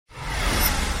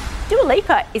Dua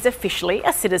Lipa is officially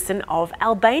a citizen of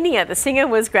Albania. The singer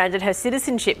was granted her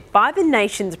citizenship by the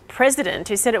nation's president,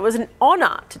 who said it was an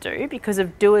honour to do because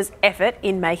of Dua's effort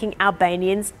in making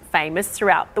Albanians famous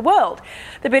throughout the world.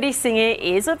 The British singer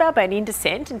is of Albanian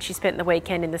descent, and she spent the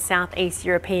weekend in the southeast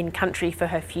European country for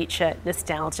her future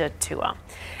nostalgia tour.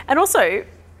 And also,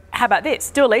 how about this?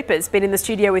 Dua Lipa's been in the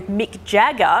studio with Mick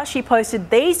Jagger. She posted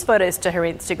these photos to her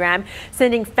Instagram,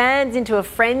 sending fans into a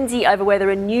frenzy over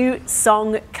whether a new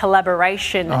song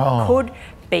collaboration could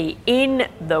be in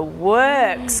the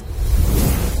works.